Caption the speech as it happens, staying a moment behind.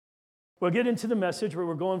We'll get into the message where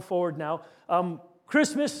we're going forward now.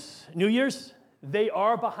 Christmas, New Year's, they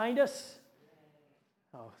are behind us.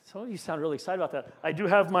 Oh, some of you sound really excited about that. I do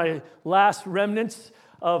have my last remnants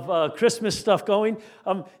of Christmas stuff going.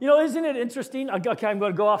 Isn't it interesting? Okay, I'm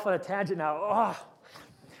going to go off on a tangent now.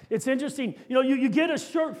 It's interesting. You get a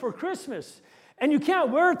shirt for Christmas, and you can't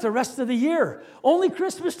wear it the rest of the year. Only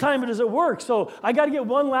Christmas time does it work. So I got to get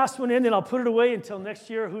one last one in, and I'll put it away until next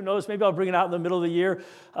year. Who knows? Maybe I'll bring it out in the middle of the year.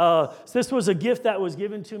 So this was a gift that was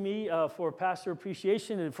given to me for pastor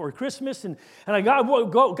appreciation and for Christmas. And I got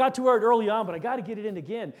to wear it early on, but I got to get it in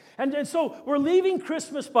again. And so we're leaving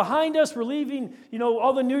Christmas behind us. We're leaving,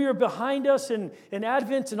 all the New Year behind us and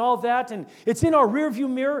Advent and all that. And it's in our rearview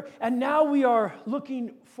mirror. And now we are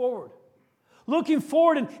looking forward. Looking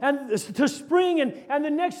forward and to spring, and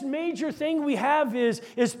the next major thing we have is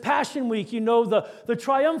Passion Week, the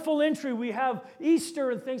triumphal entry. We have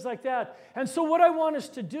Easter and things like that. And so what I want us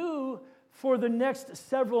to do for the next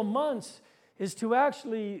several months is to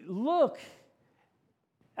actually look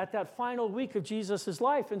at that final week of Jesus'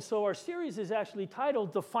 life. And so our series is actually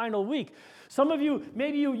titled The Final Week. Some of you,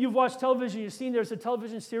 maybe you've watched television, you've seen there's a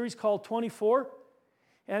television series called 24.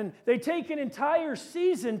 And they take an entire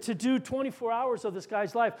season to do 24 hours of this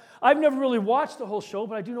guy's life. I've never really watched the whole show,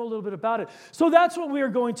 but I do know a little bit about it. So that's what we are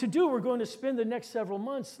going to do. We're going to spend the next several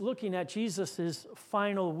months looking at Jesus'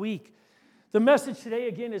 final week. The message today,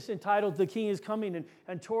 again, is entitled, The King is Coming,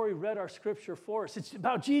 and Tori read our scripture for us. It's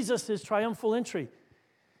about Jesus' triumphal entry.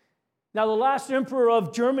 Now, the last emperor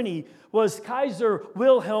of Germany was Kaiser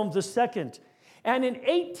Wilhelm II. And in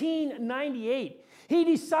 1898, he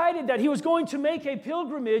decided that he was going to make a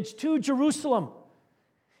pilgrimage to Jerusalem.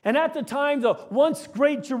 And at the time, the once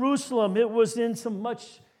great Jerusalem, it was in some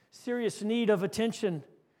much serious need of attention.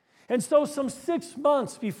 And so some 6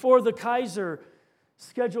 months before the Kaiser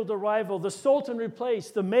scheduled arrival, the Sultan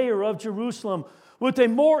replaced the mayor of Jerusalem with a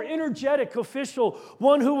more energetic official,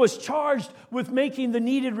 one who was charged with making the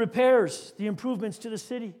needed repairs, the improvements to the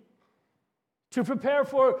city. To prepare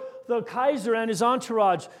for the Kaiser and his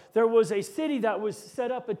entourage, there was a city that was set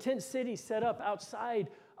up, a tent city set up outside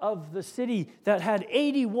of the city that had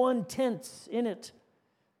 81 tents in it.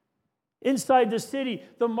 Inside the city,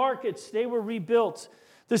 the markets, they were rebuilt.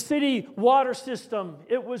 The city water system,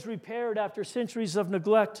 it was repaired after centuries of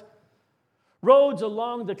neglect. Roads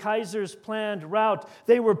along the Kaiser's planned route,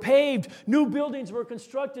 they were paved. New buildings were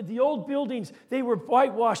constructed. The old buildings, they were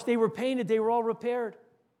whitewashed, they were painted, they were all repaired.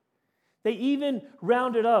 They even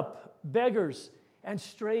rounded up beggars and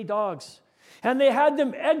stray dogs. And they had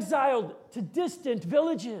them exiled to distant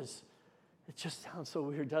villages. It just sounds so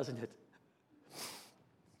weird, doesn't it?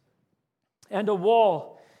 And a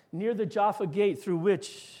wall near the Jaffa Gate through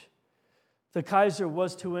which the Kaiser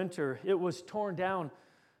was to enter, it was torn down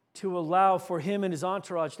to allow for him and his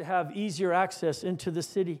entourage to have easier access into the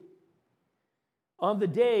city. On the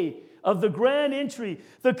day of the grand entry,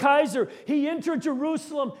 the Kaiser, he entered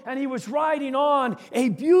Jerusalem and he was riding on a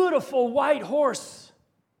beautiful white horse.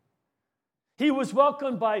 He was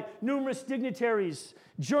welcomed by numerous dignitaries,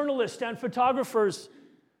 journalists, and photographers.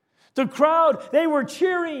 The crowd, they were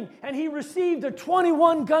cheering, and he received a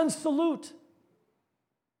 21-gun salute.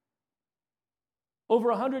 Over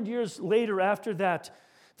 100 years later after that,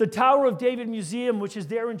 the Tower of David Museum, which is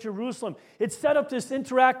there in Jerusalem, it set up this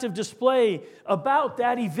interactive display about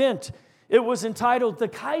that event. It was entitled, The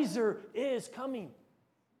Kaiser is Coming.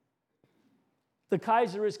 The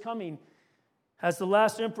Kaiser is coming. As the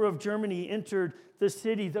last emperor of Germany entered the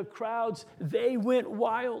city, the crowds, they went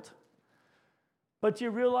wild. But you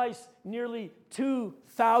realize nearly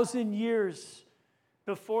 2,000 years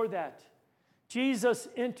before that, Jesus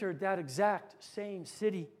entered that exact same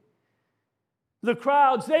city. The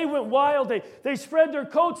crowds, they went wild. They spread their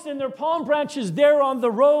coats and their palm branches there on the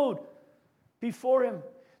road before him.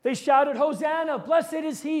 They shouted, Hosanna, blessed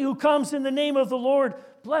is he who comes in the name of the Lord.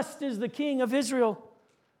 Blessed is the King of Israel.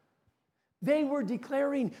 They were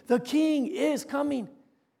declaring, the King is coming.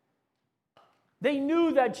 They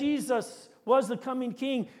knew that Jesus was the coming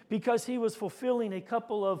King because he was fulfilling a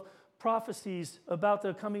couple of prophecies about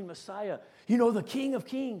the coming Messiah. The King of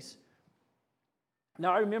Kings.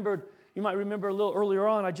 Now, you might remember a little earlier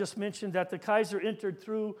on, I just mentioned that the Kaiser entered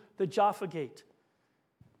through the Jaffa Gate.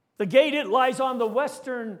 The gate, it lies on the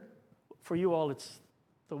western, for you all, it's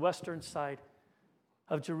the western side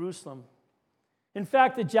of Jerusalem. In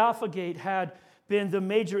fact, the Jaffa Gate had been the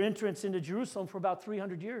major entrance into Jerusalem for about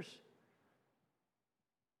 300 years.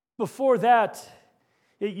 Before that,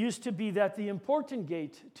 it used to be that the important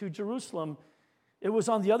gate to Jerusalem, it was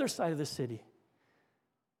on the other side of the city.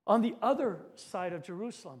 On the other side of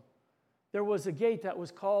Jerusalem, there was a gate that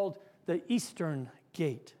was called the Eastern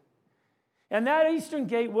Gate. And that eastern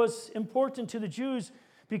gate was important to the Jews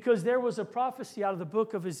because there was a prophecy out of the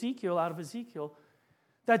book of Ezekiel,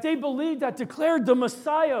 that they believed that declared the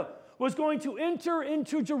Messiah was going to enter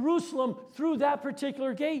into Jerusalem through that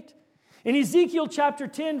particular gate. In Ezekiel chapter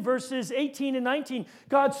 10, verses 18 and 19,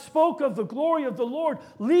 God spoke of the glory of the Lord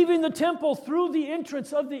leaving the temple through the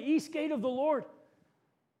entrance of the east gate of the Lord.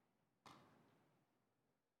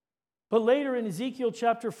 But later in Ezekiel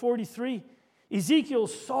chapter 43, Ezekiel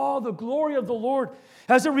saw the glory of the Lord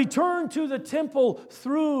as it returned to the temple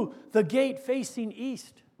through the gate facing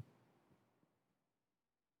east.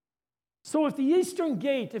 So if the eastern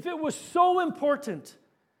gate, if it was so important,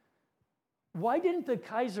 why didn't the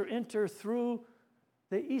Kaiser enter through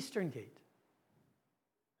the eastern gate?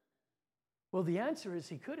 Well, the answer is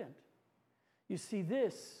he couldn't. You see,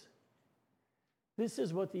 this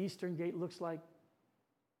is what the eastern gate looks like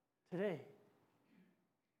today.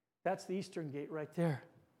 That's the eastern gate right there.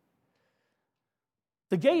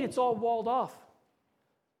 The gate, it's all walled off.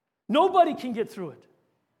 Nobody can get through it.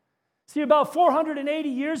 See, about 480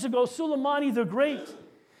 years ago, Suleimani the Great,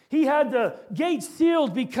 he had the gate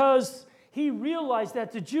sealed because he realized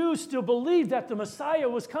that the Jews still believed that the Messiah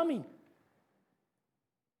was coming.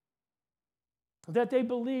 That they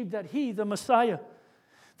believed that he, the Messiah,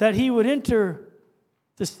 that he would enter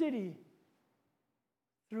the city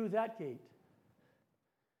through that gate.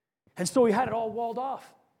 And so he had it all walled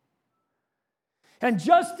off. And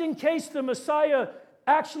just in case the Messiah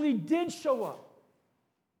actually did show up,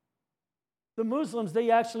 the Muslims,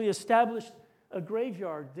 they actually established a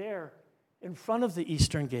graveyard there in front of the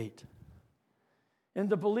eastern gate. In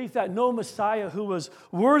the belief that no Messiah who was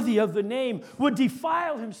worthy of the name would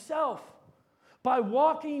defile himself by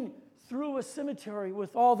walking through a cemetery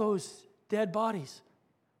with all those dead bodies.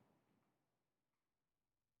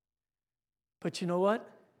 But you know what?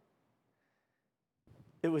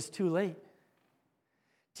 It was too late.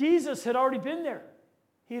 Jesus had already been there.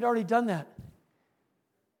 He had already done that.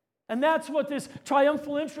 And that's what this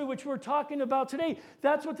triumphal entry, which we're talking about today,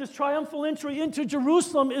 that's what this triumphal entry into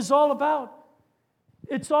Jerusalem is all about.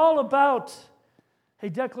 It's all about a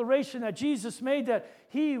declaration that Jesus made that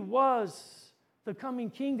he was the coming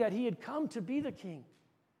king, that he had come to be the king.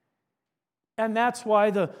 And that's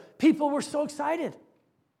why the people were so excited.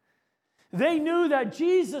 They knew that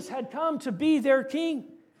Jesus had come to be their king.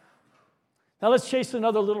 Now let's chase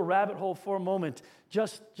another little rabbit hole for a moment,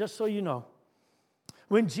 just so you know.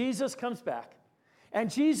 When Jesus comes back,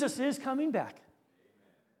 and Jesus is coming back,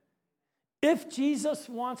 if Jesus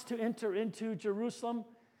wants to enter into Jerusalem,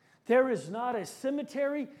 there is not a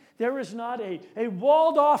cemetery, there is not a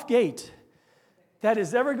walled-off gate that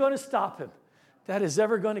is ever going to stop him, that is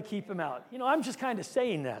ever going to keep him out. You know, I'm just kind of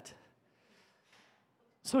saying that.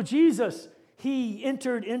 So Jesus, he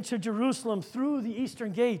entered into Jerusalem through the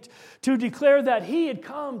eastern gate to declare that he had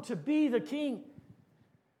come to be the king.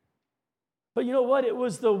 But you know what? It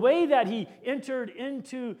was the way that he entered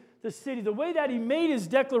into the city, the way that he made his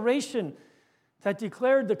declaration that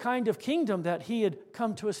declared the kind of kingdom that he had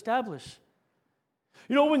come to establish.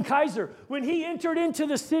 You know, when he entered into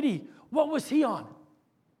the city, what was he on?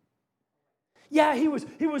 Yeah, he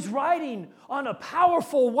was riding on a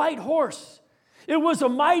powerful white horse. It was a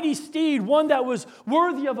mighty steed, one that was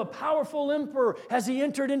worthy of a powerful emperor as he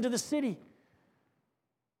entered into the city.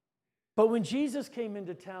 But when Jesus came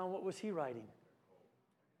into town, what was he riding?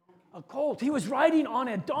 A colt. He was riding on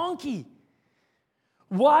a donkey.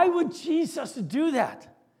 Why would Jesus do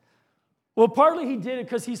that? Well, partly he did it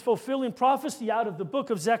because he's fulfilling prophecy out of the book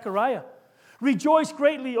of Zechariah. Rejoice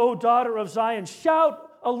greatly, O daughter of Zion.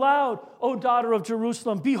 Shout aloud, O daughter of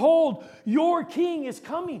Jerusalem. Behold, your king is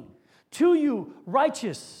coming to you,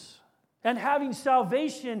 righteous, and having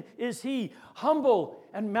salvation is he, humble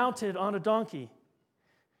and mounted on a donkey.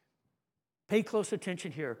 Pay close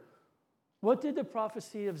attention here. What did the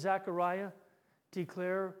prophecy of Zechariah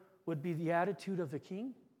declare would be the attitude of the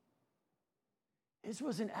king? His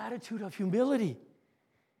was an attitude of humility.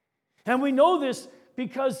 And we know this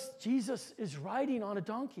because Jesus is riding on a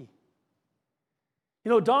donkey. You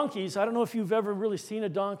know, donkeys, I don't know if you've ever really seen a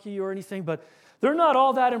donkey or anything, but they're not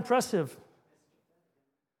all that impressive.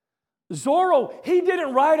 Zorro, he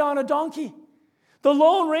didn't ride on a donkey. The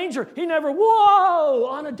Lone Ranger, he never,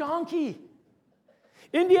 on a donkey.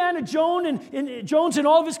 Indiana Jones and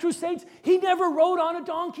all of his crusades, he never rode on a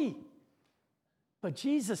donkey. But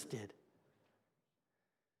Jesus did.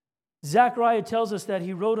 Zechariah tells us that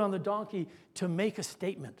he rode on the donkey to make a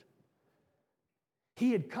statement.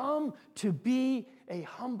 He had come to be a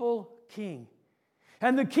humble king.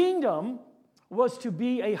 And the kingdom was to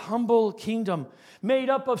be a humble kingdom made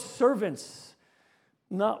up of servants,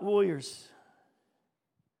 not warriors.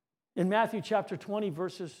 In Matthew chapter 20,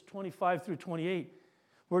 verses 25 through 28,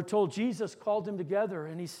 we're told Jesus called them together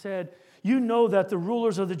and he said, "You know that the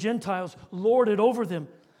rulers of the Gentiles lord it over them,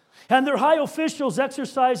 and their high officials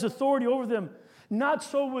exercise authority over them. Not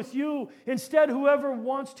so with you. Instead, whoever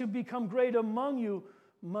wants to become great among you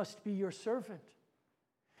must be your servant.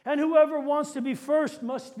 And whoever wants to be first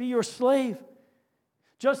must be your slave.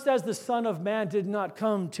 Just as the Son of Man did not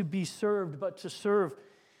come to be served, but to serve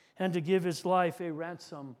and to give his life a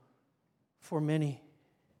ransom for many."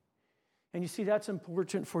 And you see, that's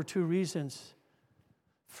important for two reasons.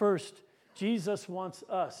 First, Jesus wants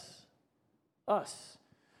us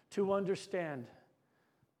to understand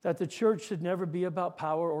that the church should never be about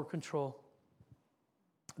power or control.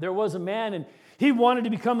 There was a man, and he wanted to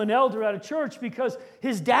become an elder at a church because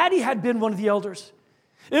his daddy had been one of the elders.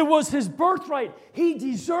 It was his birthright. He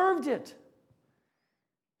deserved it.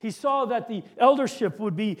 He saw that the eldership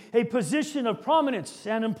would be a position of prominence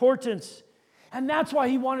and importance, and that's why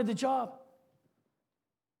he wanted the job.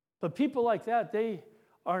 But people like that, they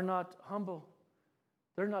are not humble.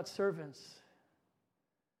 They're not servants.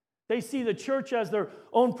 They see the church as their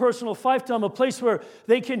own personal fiefdom, a place where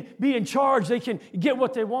they can be in charge, they can get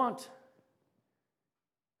what they want.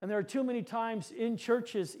 And there are too many times in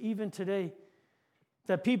churches, even today,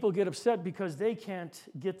 that people get upset because they can't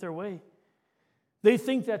get their way. They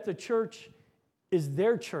think that the church is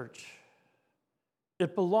their church.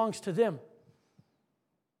 It belongs to them.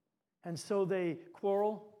 And so they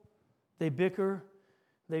quarrel, they bicker,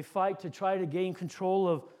 they fight to try to gain control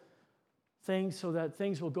of things so that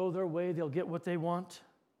things will go their way, they'll get what they want.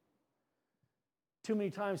 Too many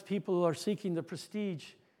times people are seeking the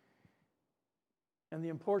prestige and the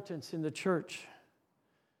importance in the church.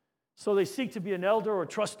 So they seek to be an elder or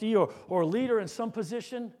trustee or a leader in some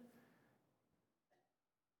position.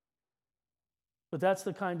 But that's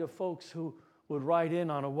the kind of folks who would ride in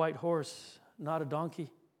on a white horse, not a donkey.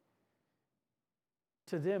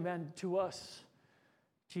 To them and to us,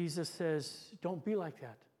 Jesus says, don't be like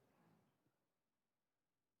that.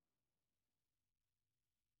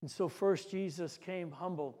 And so first Jesus came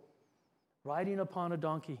humble, riding upon a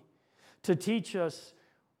donkey, to teach us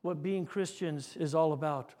what being Christians is all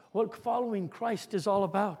about, what following Christ is all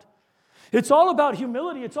about. It's all about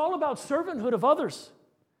humility. It's all about servanthood of others.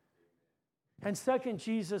 And second,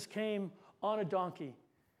 Jesus came on a donkey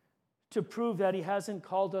to prove that he hasn't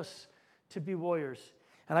called us to be warriors.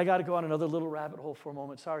 And I got to go on another little rabbit hole for a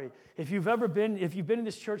moment. Sorry. If you've been in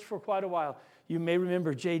this church for quite a while, you may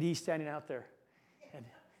remember JD standing out there.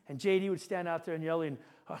 And JD would stand out there and yelling,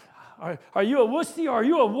 are you a wussy or are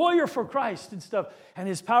you a warrior for Christ and stuff? And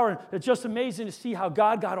his power, it's just amazing to see how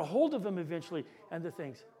God got a hold of him eventually and the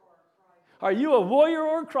things. Are you a warrior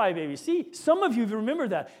or a crybaby? See, some of you remember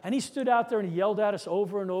that. And he stood out there and he yelled at us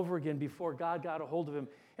over and over again before God got a hold of him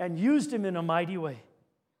and used him in a mighty way.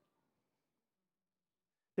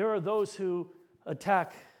 There are those who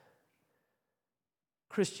attack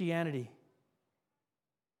Christianity.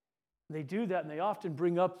 They do that, and they often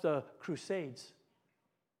bring up the Crusades.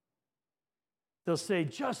 They'll say,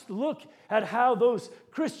 just look at how those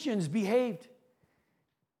Christians behaved.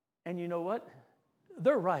 And you know what?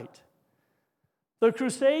 They're right. The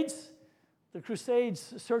Crusades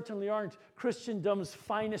certainly aren't Christendom's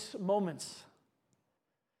finest moments.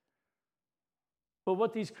 But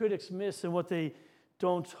what these critics miss and what they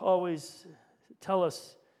don't always tell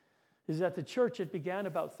us is that the church, it began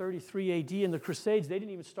about 33 AD, and the Crusades, they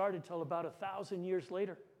didn't even start until about 1,000 years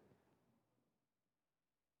later.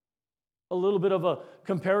 A little bit of a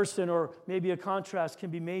comparison or maybe a contrast can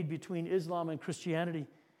be made between Islam and Christianity.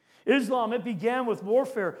 Islam, it began with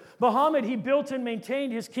warfare. Muhammad, he built and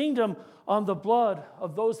maintained his kingdom on the blood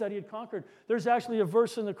of those that he had conquered. There's actually a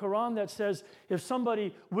verse in the Quran that says, if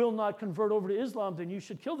somebody will not convert over to Islam, then you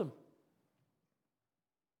should kill them.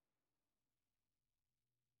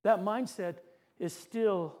 That mindset is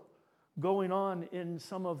still going on in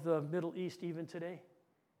some of the Middle East even today.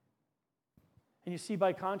 And you see,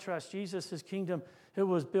 by contrast, Jesus' kingdom, it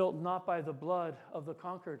was built not by the blood of the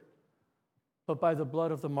conquered, but by the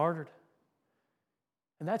blood of the martyred.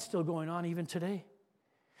 And that's still going on even today.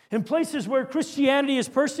 In places where Christianity is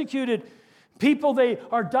persecuted, people, they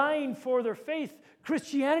are dying for their faith.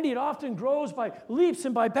 Christianity, it often grows by leaps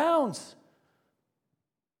and by bounds.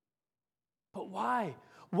 But why?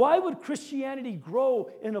 Why would Christianity grow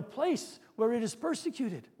in a place where it is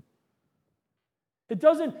persecuted? It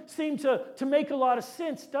doesn't seem to make a lot of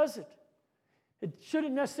sense, does it? It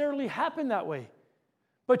shouldn't necessarily happen that way.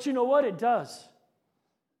 But you know what? It does.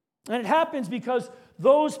 And it happens because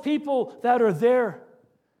those people that are there,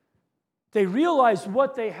 they realize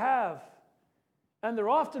what they have, and they're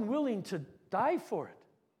often willing to die for it.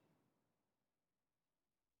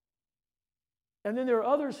 And then there are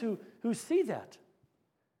others who see that.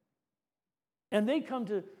 And they come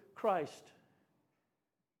to Christ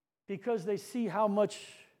because they see how much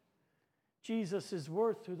Jesus is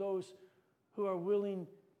worth to those who are willing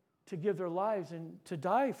to give their lives and to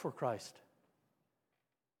die for Christ.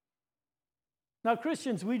 Now,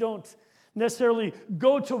 Christians, we don't necessarily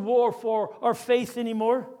go to war for our faith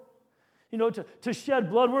anymore, to shed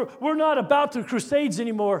blood. We're not about the crusades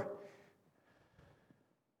anymore.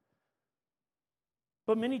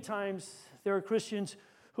 But many times there are Christians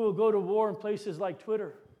who will go to war in places like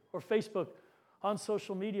Twitter or Facebook, on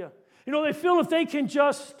social media. They feel if they can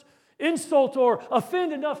just insult or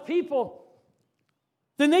offend enough people,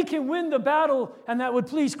 then they can win the battle and that would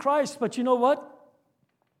please Christ. But you know what?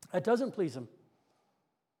 That doesn't please him.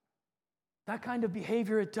 That kind of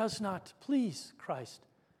behavior, it does not please Christ.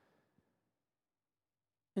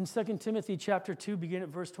 In 2 Timothy chapter 2, begin at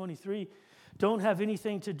verse 23, don't have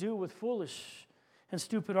anything to do with foolish and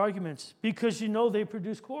stupid arguments, because they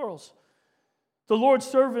produce quarrels. The Lord's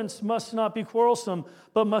servants must not be quarrelsome,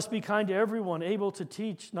 but must be kind to everyone, able to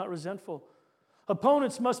teach, not resentful.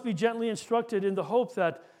 Opponents must be gently instructed in the hope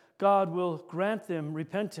that God will grant them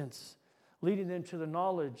repentance, leading them to the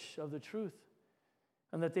knowledge of the truth,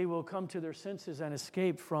 and that they will come to their senses and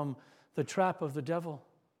escape from the trap of the devil,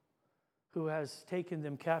 who has taken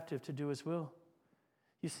them captive to do his will.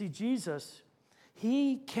 You see, Jesus,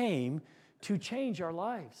 he came to change our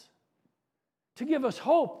lives, to give us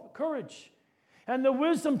hope, courage, and the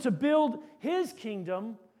wisdom to build his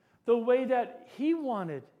kingdom the way that he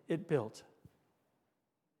wanted it built.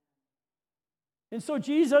 And so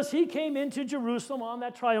Jesus, he came into Jerusalem on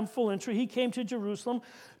that triumphal entry. He came to Jerusalem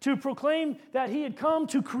to proclaim that he had come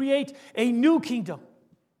to create a new kingdom.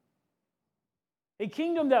 A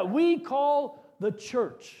kingdom that we call the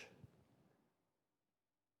church.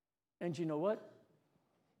 And you know what?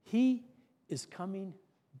 He is coming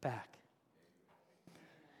back.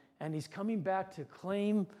 And he's coming back to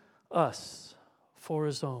claim us for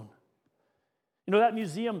his own. That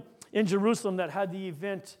museum in Jerusalem that had the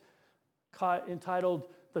event entitled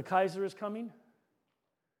 "The Kaiser is Coming"?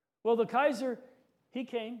 Well, the Kaiser, he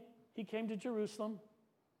came to Jerusalem,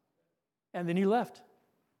 and then he left.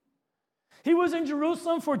 He was in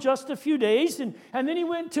Jerusalem for just a few days, and then he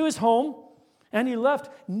went to his home, and he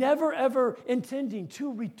left, never ever intending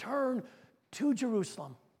to return to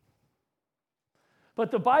Jerusalem. But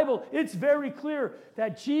the Bible, it's very clear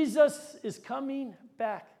that Jesus is coming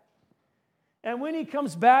back. And when he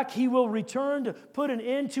comes back, he will return to put an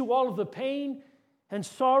end to all of the pain and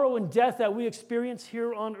sorrow and death that we experience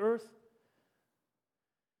here on earth.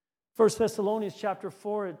 1 Thessalonians chapter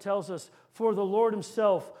 4, it tells us, "For the Lord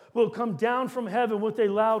himself will come down from heaven with a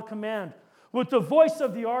loud command, with the voice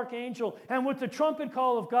of the archangel, and with the trumpet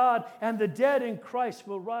call of God, and the dead in Christ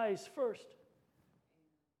will rise first."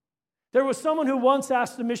 There was someone who once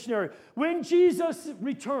asked the missionary, when Jesus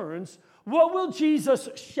returns, what will Jesus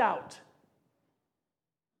shout?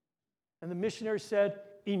 And the missionary said,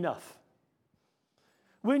 enough.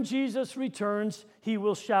 When Jesus returns, he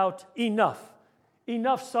will shout, enough.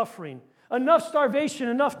 Enough suffering, enough starvation,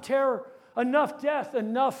 enough terror, enough death,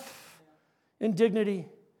 enough indignity,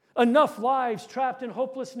 enough lives trapped in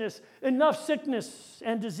hopelessness, enough sickness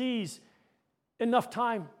and disease, enough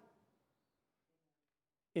time.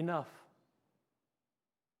 Enough.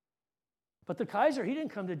 But the Kaiser, he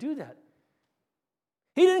didn't come to do that.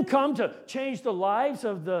 He didn't come to change the lives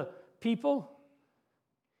of the people.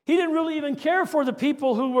 He didn't really even care for the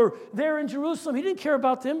people who were there in Jerusalem. He didn't care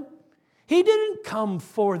about them. He didn't come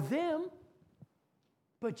for them.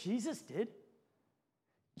 But Jesus did.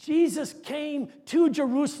 Jesus came to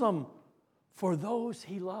Jerusalem for those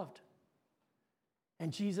he loved.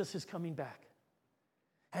 And Jesus is coming back.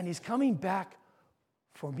 And he's coming back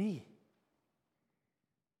for me.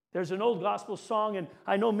 There's an old gospel song, and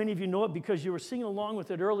I know many of you know it because you were singing along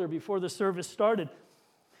with it earlier before the service started.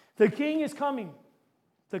 The King is coming.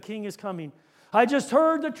 The King is coming. I just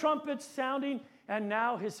heard the trumpets sounding, and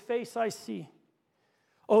now his face I see.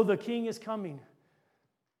 Oh, the King is coming.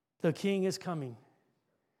 The King is coming.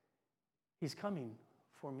 He's coming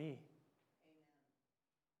for me.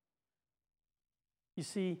 You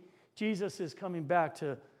see, Jesus is coming back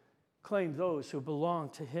to claim those who belong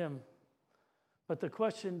to him. But the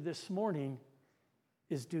question this morning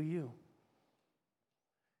is, do you?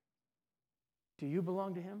 Do you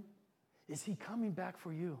belong to him? Is he coming back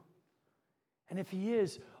for you? And if he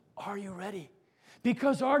is, are you ready?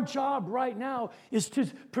 Because our job right now is to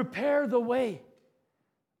prepare the way.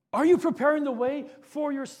 Are you preparing the way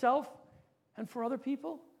for yourself and for other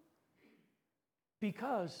people?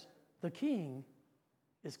 Because the King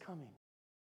is coming.